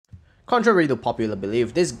Contrary to popular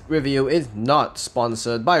belief, this review is not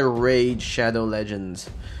sponsored by Raid Shadow Legends.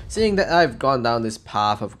 Seeing that I've gone down this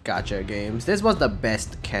path of gacha games, this was the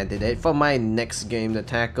best candidate for my next game to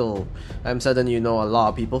tackle. I'm certain you know a lot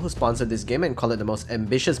of people who sponsor this game and call it the most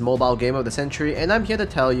ambitious mobile game of the century, and I'm here to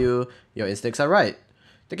tell you, your instincts are right.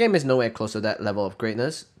 The game is nowhere close to that level of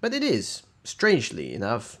greatness, but it is, strangely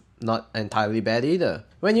enough, not entirely bad either.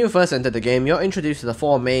 When you first enter the game, you're introduced to the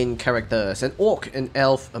four main characters, an orc, an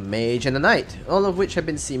elf, a mage, and a knight, all of which have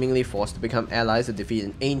been seemingly forced to become allies to defeat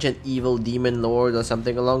an ancient evil demon lord or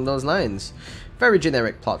something along those lines. Very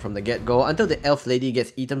generic plot from the get-go until the elf lady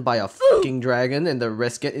gets eaten by a fucking dragon and the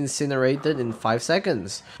rest get incinerated in 5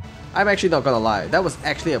 seconds. I'm actually not gonna lie, that was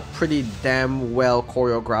actually a pretty damn well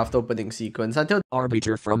choreographed opening sequence until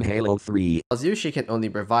Arbiter from Halo 3 tells you she can only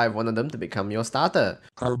revive one of them to become your starter.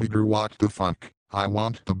 Arbiter, what the fuck? I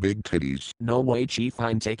want the big titties. No way, Chief,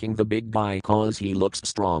 I'm taking the big guy cause he looks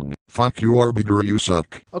strong. Fuck you, Arbiter, you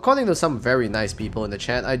suck. According to some very nice people in the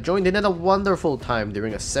chat, I joined in at a wonderful time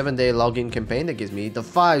during a 7-day login campaign that gives me the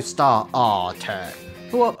 5-star ARTAK,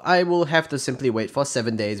 who I will have to simply wait for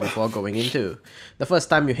 7 days before going into. The first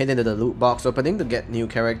time you head into the loot box opening to get new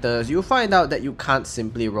characters, you'll find out that you can't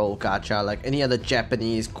simply roll gacha like any other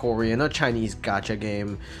Japanese, Korean or Chinese gacha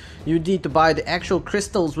game. You need to buy the actual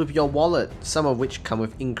crystals with your wallet, some of which come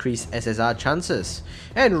with increased SSR chances.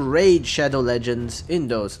 And Raid Shadow Legends, in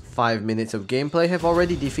those 5 minutes of gameplay, have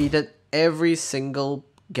already defeated every single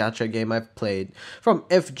gacha game I've played, from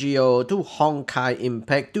FGO to Honkai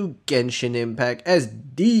Impact to Genshin Impact, as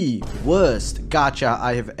the worst gacha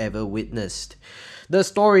I have ever witnessed. The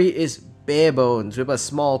story is bare bones, with a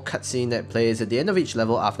small cutscene that plays at the end of each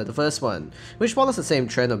level after the first one, which follows the same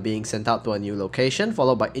trend of being sent out to a new location,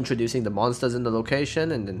 followed by introducing the monsters in the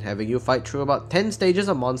location and then having you fight through about 10 stages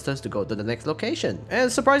of monsters to go to the next location.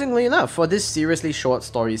 And surprisingly enough, for this seriously short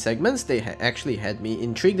story segments, they actually had me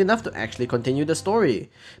intrigued enough to actually continue the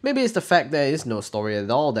story. Maybe it's the fact there is no story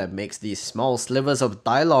at all that makes these small slivers of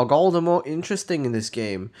dialogue all the more interesting in this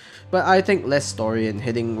game, but I think less story and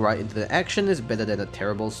heading right into the action is better than a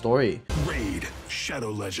terrible story. Raid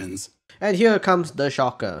Shadow Legends. And here comes the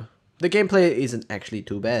shocker. The gameplay isn't actually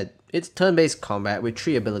too bad. It's turn-based combat with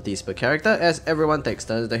 3 abilities per character, as everyone takes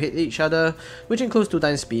turns to hit each other, which includes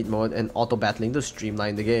 2x speed mode and auto battling to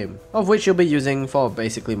streamline the game, of which you'll be using for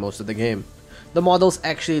basically most of the game. The models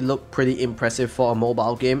actually look pretty impressive for a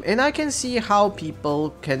mobile game, and I can see how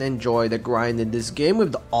people can enjoy the grind in this game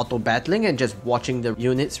with the auto battling and just watching the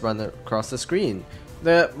units run across the screen.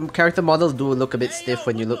 The character models do look a bit stiff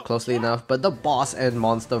when you look closely enough, but the boss and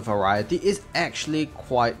monster variety is actually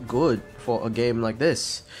quite good for a game like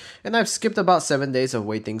this. And I've skipped about 7 days of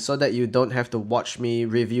waiting so that you don't have to watch me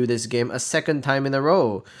review this game a second time in a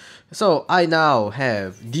row. So I now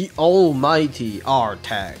have the almighty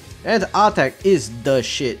ARTAK. And ARTAK is the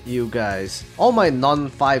shit, you guys. All my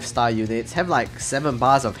non-5-star units have like 7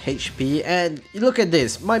 bars of HP, and look at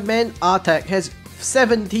this, my man ARTAK has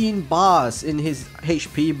 17 bars in his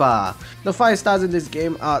HP bar. The 5 stars in this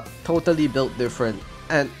game are totally built different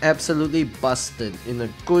and absolutely busted in a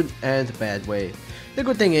good and bad way. The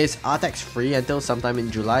good thing is, ARTAK's free until sometime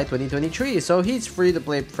in July 2023, so he's free to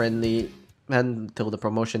play friendly until the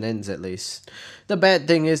promotion ends at least. The bad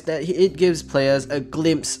thing is that it gives players a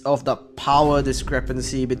glimpse of the power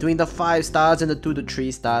discrepancy between the 5 stars and the 2 to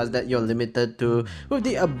 3 stars that you're limited to with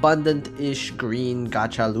the abundant-ish green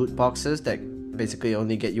gacha loot boxes that basically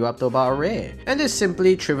only get you up to about a rare. And this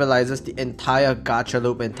simply trivializes the entire gacha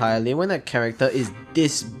loop entirely when a character is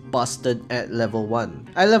this busted at level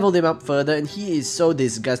 1. I leveled him up further and he is so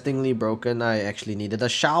disgustingly broken I actually needed a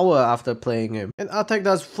shower after playing him. And ARTAK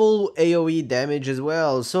does full AoE damage as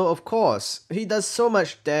well, so of course, he does so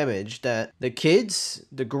much damage that the kids,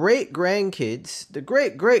 the great-grandkids, the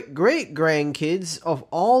great-great-great-grandkids of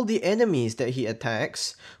all the enemies that he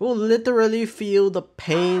attacks will literally feel the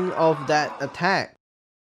pain of that attack.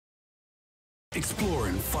 Explore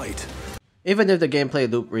and fight. Even if the gameplay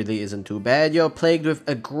loop really isn't too bad, you're plagued with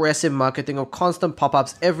aggressive marketing of constant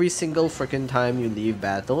pop-ups every single freaking time you leave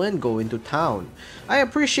battle and go into town. I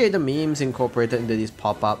appreciate the memes incorporated into these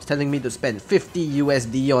pop-ups telling me to spend 50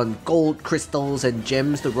 USD on gold, crystals and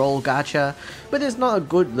gems to roll gacha, but it's not a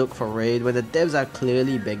good look for Raid when the devs are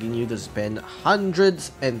clearly begging you to spend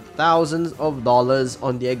hundreds and thousands of dollars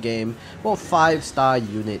on their game for 5-star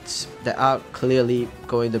units that are clearly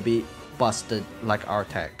going to be busted like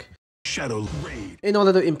ARTAK. Shadow Raid. In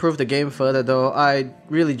order to improve the game further though, I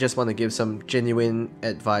really just want to give some genuine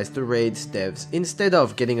advice to Raid's devs instead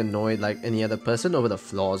of getting annoyed like any other person over the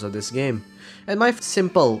flaws of this game. And my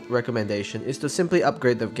simple recommendation is to simply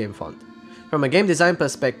upgrade the game font. From a game design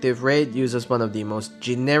perspective, Raid uses one of the most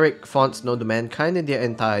generic fonts known to mankind in their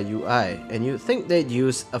entire UI, and you'd think they'd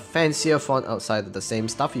use a fancier font outside of the same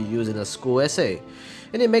stuff you use in a school essay.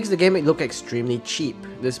 And it makes the game look extremely cheap,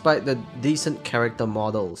 despite the decent character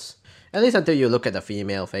models. At least until you look at the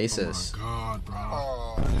female faces. Oh my god, bro.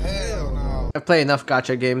 Oh, hell no. I've played enough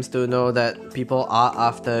gacha games to know that people are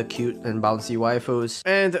after cute and bouncy waifus.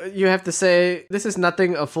 And you have to say, this is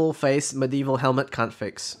nothing a full-face medieval helmet can't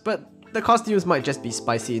fix. But the costumes might just be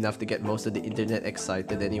spicy enough to get most of the internet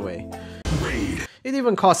excited anyway. Raid. It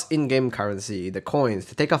even costs in-game currency, the coins,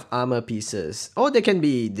 to take off armor pieces, or they can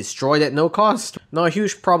be destroyed at no cost. Not a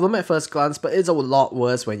huge problem at first glance, but it's a lot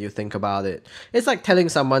worse when you think about it. It's like telling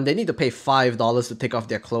someone they need to pay $5 to take off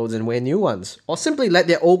their clothes and wear new ones, or simply let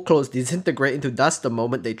their old clothes disintegrate into dust the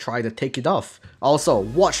moment they try to take it off. Also,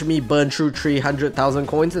 watch me burn through 300,000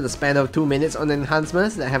 coins in the span of 2 minutes on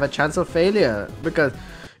enhancements that have a chance of failure, because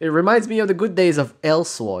it reminds me of the good days of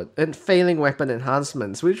Elsword and failing weapon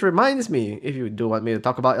enhancements, which reminds me, if you do want me to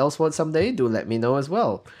talk about Elsword someday, do let me know as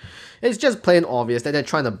well. It's just plain obvious that they're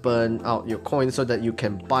trying to burn out your coins so that you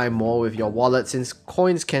can buy more with your wallet, since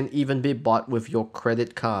coins can even be bought with your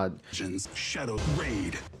credit card. Legends. Shadow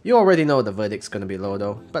Raid. You already know the verdict's gonna be low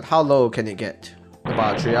though, but how low can it get?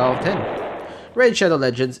 About 3 out of 10. Raid Shadow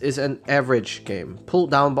Legends is an average game, pulled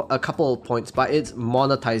down a couple of points by its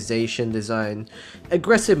monetization design,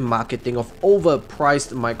 aggressive marketing of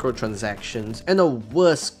overpriced microtransactions, and a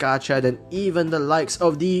worse gacha than even the likes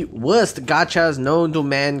of the worst gachas known to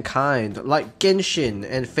mankind, like Genshin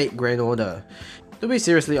and Fate Grand Order. To be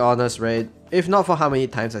seriously honest, Raid, if not for how many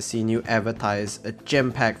times I've seen you advertise a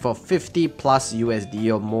gem pack for 50 plus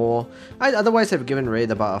USD or more, I'd otherwise have given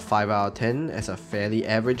Raid about a 5 out of 10 as a fairly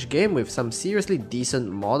average game with some seriously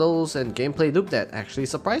decent models and gameplay loop that actually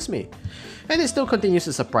surprised me. And it still continues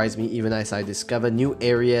to surprise me even as I discover new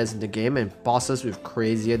areas in the game and bosses with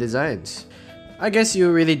crazier designs. I guess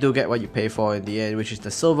you really do get what you pay for in the end, which is the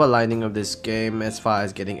silver lining of this game as far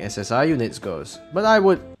as getting SSR units goes, but I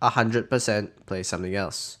would 100% play something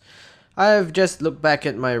else. I've just looked back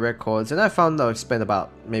at my records and I found I've spent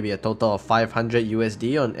about maybe a total of 500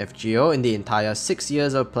 USD on FGO in the entire 6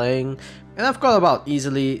 years of playing, and I've got about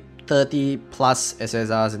easily 30 plus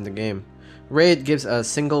SSRs in the game. Raid gives a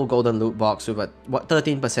single golden loot box with a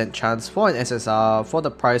 13% chance for an SSR for the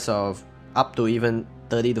price of up to even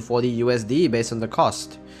 30 to 40 USD based on the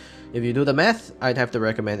cost. If you do the math, I'd have to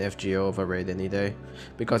recommend FGO over Raid any day.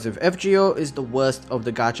 Because if FGO is the worst of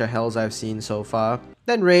the gacha hells I've seen so far,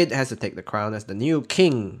 then Raid has to take the crown as the new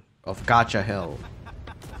king of gacha hell.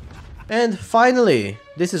 And finally,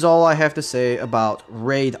 this is all I have to say about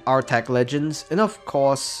Raid ARTAK Legends, and of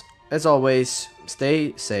course, as always,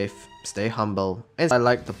 stay safe, stay humble, and I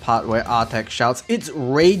like the part where ARTAK shouts, "It's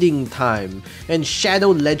raiding time!" and Shadow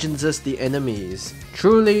Legends the enemies.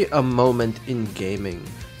 Truly a moment in gaming.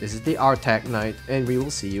 This is the ARTAK night, and we will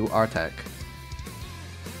see you ARTAK.